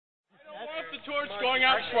torch going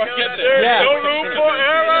out before I get there. Yeah. No room for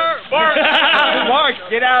error. Mark. Mark,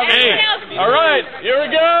 get out of there. Hey. All right, here we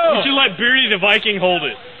go. You should let Beardy the Viking hold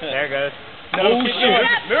it. There it goes. Oh, shit.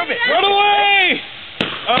 Move it. Run away.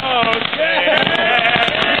 Oh,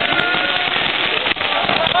 shit.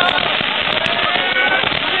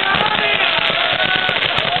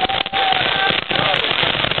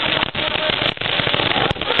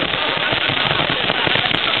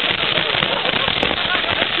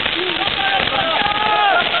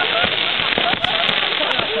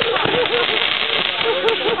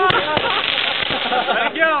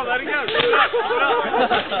 Let it go.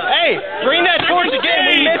 Hey, bring that torch again.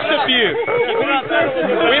 We missed a few.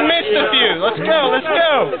 Let's go.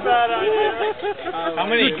 How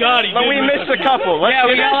many? God, But we missed a couple. We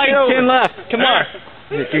got like 10 left. Come on.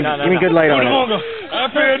 Give me good light on it.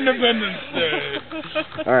 Happy Independence Day.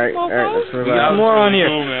 Alright, let's move We got on. more on here.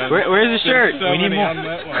 Cool, man. Where's the shirt? So We need many more. on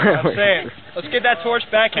that one. I'm saying. Let's get that torch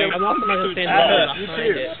back here. Oh,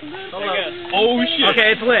 shit.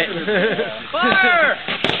 Okay, it's lit. Fire!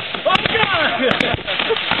 Oh, God!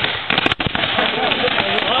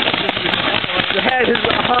 That is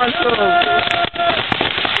awesome.